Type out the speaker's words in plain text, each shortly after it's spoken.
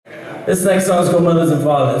This next song is called Mothers and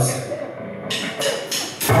Fathers.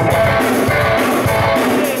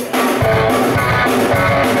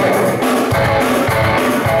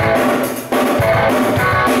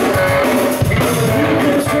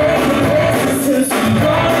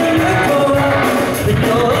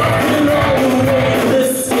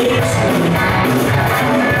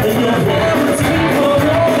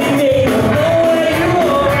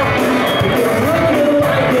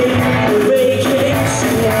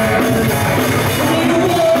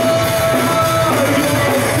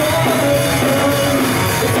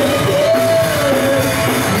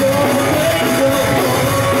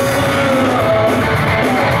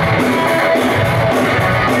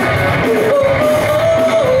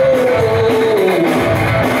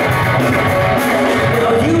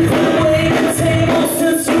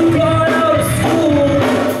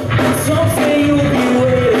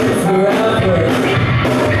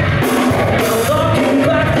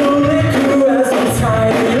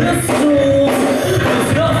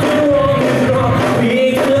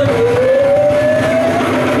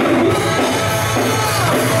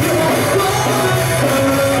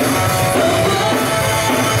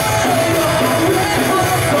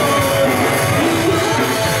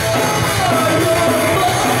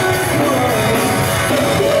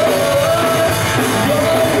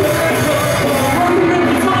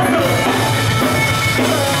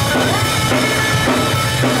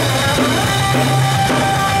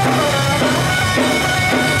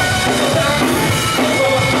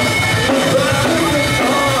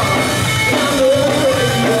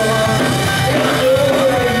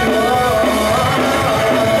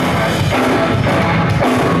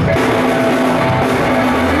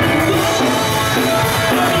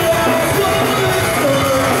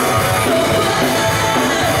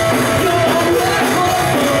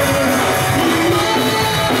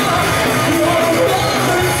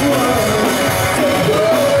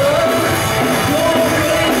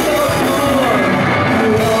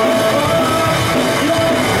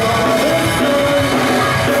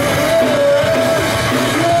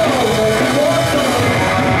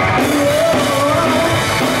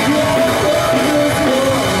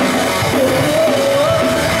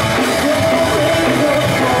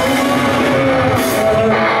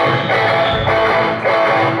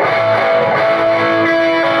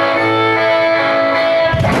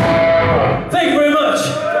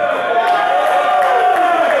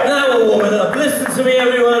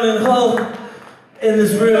 In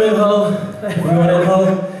this room in Hull, everyone in Hull,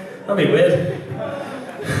 that'd be weird.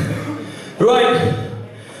 Right,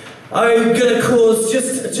 I'm gonna cause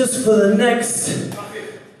just for the next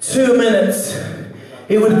 2 minutes,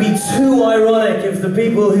 it would be too ironic if the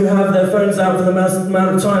people who have their phones out for the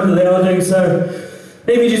amount of time that they are doing so,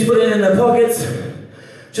 maybe just put it in their pockets,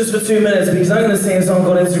 just for 2 minutes, because I'm gonna sing a song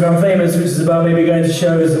called Instagram Famous, which is about maybe going to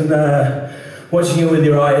shows and watching it with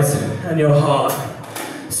your eyes and your heart.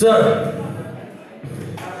 So,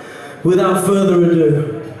 without further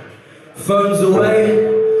ado, phones away,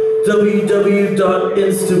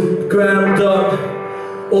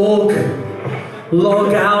 www.instagram.org,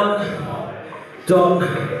 logout.com.